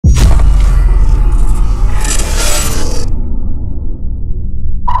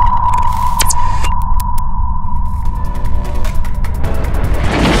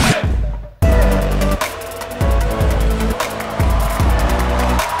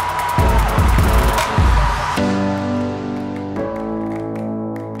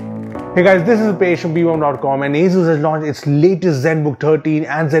Hey guys, this is Page from Beebom.com, and Asus has launched its latest ZenBook 13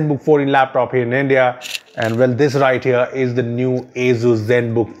 and ZenBook 14 laptop here in India. And well, this right here is the new Asus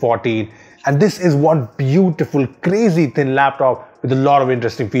ZenBook 14. And this is one beautiful, crazy thin laptop with a lot of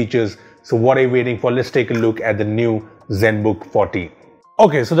interesting features. So what are you waiting for? Let's take a look at the new ZenBook 14.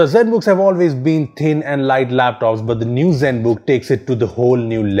 Okay, so the ZenBooks have always been thin and light laptops, but the new ZenBook takes it to the whole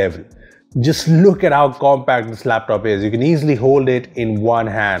new level. Just look at how compact this laptop is. You can easily hold it in one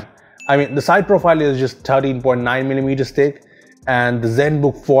hand. I mean, the side profile is just 13.9mm thick, and the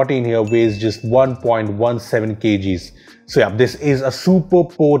ZenBook 14 here weighs just 1.17 kgs. So yeah, this is a super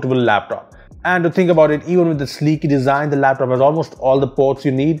portable laptop. And to think about it, even with the sleek design, the laptop has almost all the ports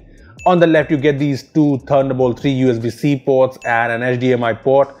you need. On the left, you get these two Thunderbolt 3 USB-C ports and an HDMI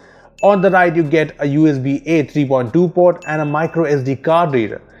port. On the right, you get a USB-A 3.2 port and a micro SD card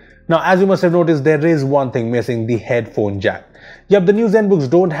reader. Now, as you must have noticed, there is one thing missing: the headphone jack. Yep, the new ZenBooks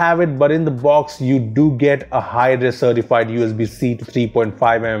don't have it, but in the box you do get a high-res certified USB-C to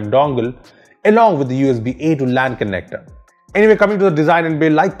 3.5mm dongle along with the USB-A to LAN connector. Anyway, coming to the design and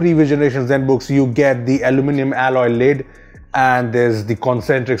build, like previous generation ZenBooks, you get the aluminum alloy lid and there's the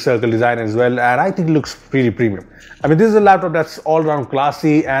concentric circle design as well, and I think it looks really premium. I mean, this is a laptop that's all around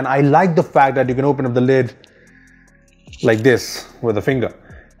classy, and I like the fact that you can open up the lid like this with a finger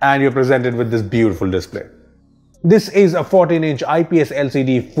and you're presented with this beautiful display. This is a 14-inch IPS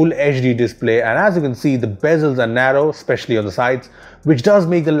LCD Full HD display, and as you can see, the bezels are narrow, especially on the sides, which does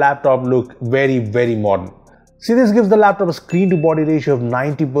make the laptop look very, very modern. See, this gives the laptop a screen-to-body ratio of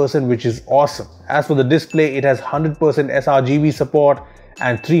 90%, which is awesome. As for the display, it has 100% sRGB support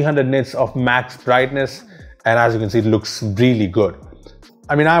and 300 nits of max brightness, and as you can see, it looks really good.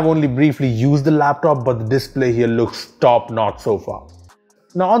 I mean, I've only briefly used the laptop, but the display here looks top-notch so far.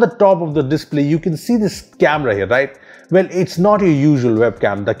 Now, on the top of the display, you can see this camera here, right? Well, it's not your usual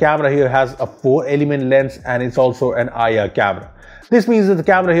webcam. The camera here has a 4-element lens, and it's also an IR camera. This means that the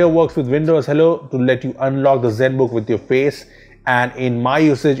camera here works with Windows Hello to let you unlock the ZenBook with your face, and in my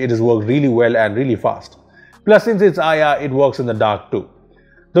usage, it has worked really well and really fast. Plus, since it's IR, it works in the dark too.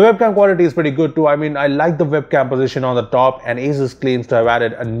 The webcam quality is pretty good too. I mean, I like the webcam position on the top, and Asus claims to have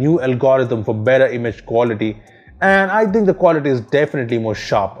added a new algorithm for better image quality, and I think the quality is definitely more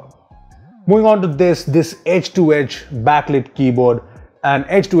sharper. Moving on to this edge-to-edge backlit keyboard, and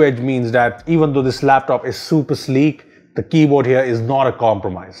edge-to-edge means that even though this laptop is super sleek, the keyboard here is not a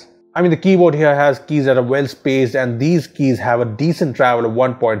compromise. I mean, the keyboard here has keys that are well spaced, and these keys have a decent travel of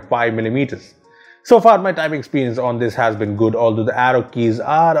 1.5mm. So far, my typing experience on this has been good, although the arrow keys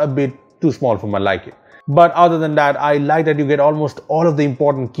are a bit too small for my liking. But other than that, I like that you get almost all of the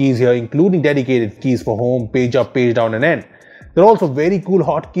important keys here, including dedicated keys for home, page up, page down, and end. There are also very cool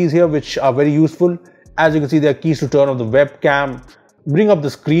hotkeys here which are very useful. As you can see, there are keys to turn off the webcam, bring up the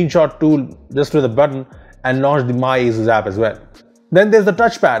screenshot tool just with a button, and launch the My Asus app as well. Then there's the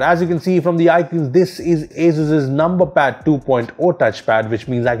touchpad. As you can see from the icons, this is Asus's NumberPad 2.0 touchpad, which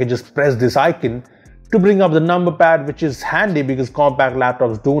means I can just press this icon to bring up the number pad, which is handy because compact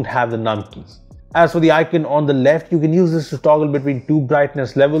laptops don't have the num keys. As for the icon on the left, you can use this to toggle between two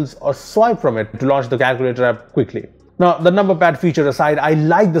brightness levels or swipe from it to launch the calculator app quickly. Now, the number pad feature aside, I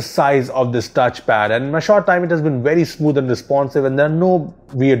like the size of this touchpad, and in my short time it has been very smooth and responsive, and there are no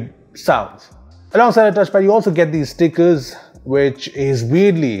weird sounds. Alongside the touchpad, you also get these stickers, which is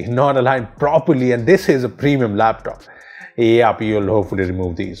weirdly not aligned properly, and this is a premium laptop. Yep, you'll hopefully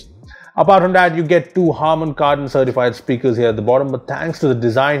remove these. Apart from that, you get two Harman Kardon certified speakers here at the bottom, but thanks to the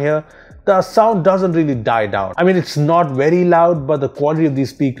design here, the sound doesn't really die down. I mean, it's not very loud, but the quality of these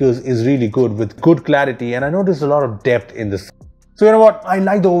speakers is really good with good clarity, and I noticed a lot of depth in this. So you know what, I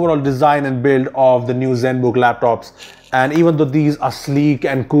like the overall design and build of the new ZenBook laptops, and even though these are sleek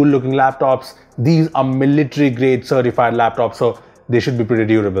and cool looking laptops, these are military grade certified laptops, so they should be pretty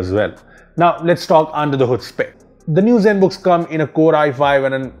durable as well. Now let's talk under the hood spec. The new ZenBooks come in a Core i5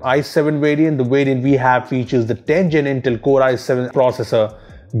 and an i7 variant. The variant we have features the 10th gen Intel Core i7 processor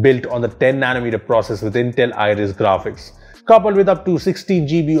built on the 10nm process with Intel Iris graphics, coupled with up to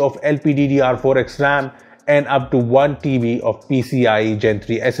 16GB of LPDDR4X RAM and up to 1TB of PCIe Gen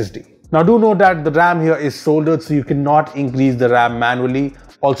 3 SSD. Now do note that the RAM here is soldered, so you cannot increase the RAM manually.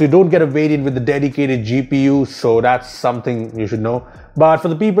 Also, you don't get a variant with the dedicated GPU, so that's something you should know. But for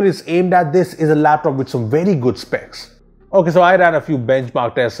the people it's aimed at, this is a laptop with some very good specs. Okay, so I ran a few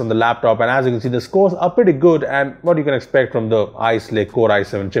benchmark tests on the laptop, and as you can see, the scores are pretty good and what you can expect from the Ice Lake Core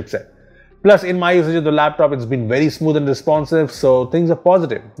i7 chipset. Plus, in my usage of the laptop, it's been very smooth and responsive, so things are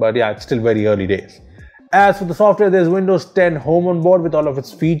positive. But yeah, it's still very early days. As for the software, there's Windows 10 Home on board with all of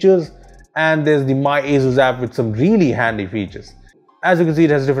its features, and there's the My Asus app with some really handy features. As you can see, it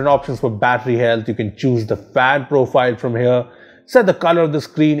has different options for battery health. You can choose the fan profile from here, set the color of the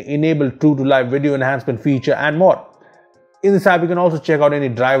screen, enable true to life video enhancement feature, and more. In this app, you can also check out any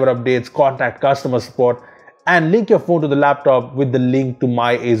driver updates, contact customer support, and link your phone to the laptop with the link to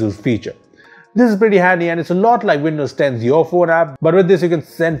My Asus feature. This is pretty handy, and it's a lot like Windows 10's Your Phone app, but with this you can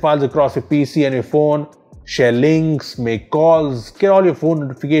send files across your PC and your phone, share links, make calls, get all your phone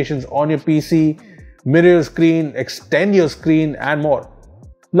notifications on your PC, mirror your screen, extend your screen, and more.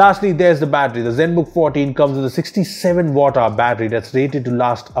 Lastly, there's the battery. The ZenBook 14 comes with a 67 watt-hour battery that's rated to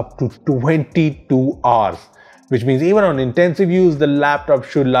last up to 22 hours, which means even on intensive use, the laptop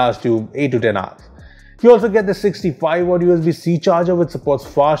should last you 8 to 10 hours. You also get the 65 watt USB-C charger, which supports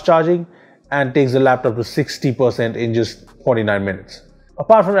fast charging and takes the laptop to 60% in just 49 minutes.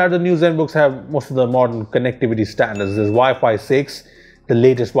 Apart from that, the new ZenBooks have most of the modern connectivity standards. There's Wi-Fi 6, the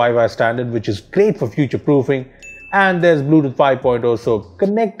latest Wi-Fi standard, which is great for future-proofing, and there's Bluetooth 5.0, so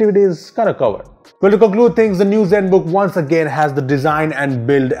connectivity is kind of covered. Well, to conclude things, the new ZenBook once again has the design and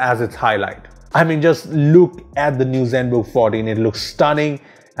build as its highlight. I mean, just look at the new ZenBook 14. It looks stunning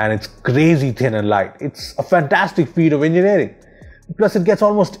and it's crazy thin and light. It's a fantastic feat of engineering. Plus, it gets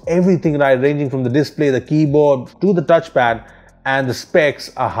almost everything right, ranging from the display, the keyboard, to the touchpad, and the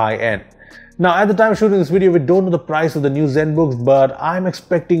specs are high-end. Now, at the time of shooting this video, we don't know the price of the new ZenBooks, but I'm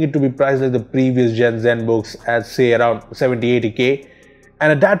expecting it to be priced like the previous gen ZenBooks at say around 70-80K.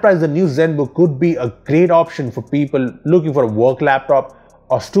 And at that price, the new ZenBook could be a great option for people looking for a work laptop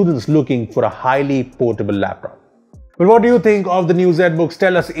or students looking for a highly portable laptop. Well, what do you think of the new ZenBooks?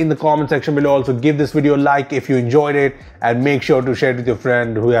 Tell us in the comment section below. Also, give this video a like if you enjoyed it, and make sure to share it with your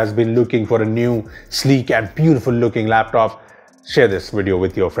friend who has been looking for a new, sleek and beautiful looking laptop. Share this video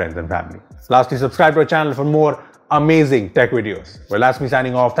with your friends and family. Lastly, subscribe to our channel for more amazing tech videos. Well, that's me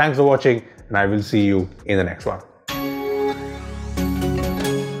signing off. Thanks for watching, and I will see you in the next one.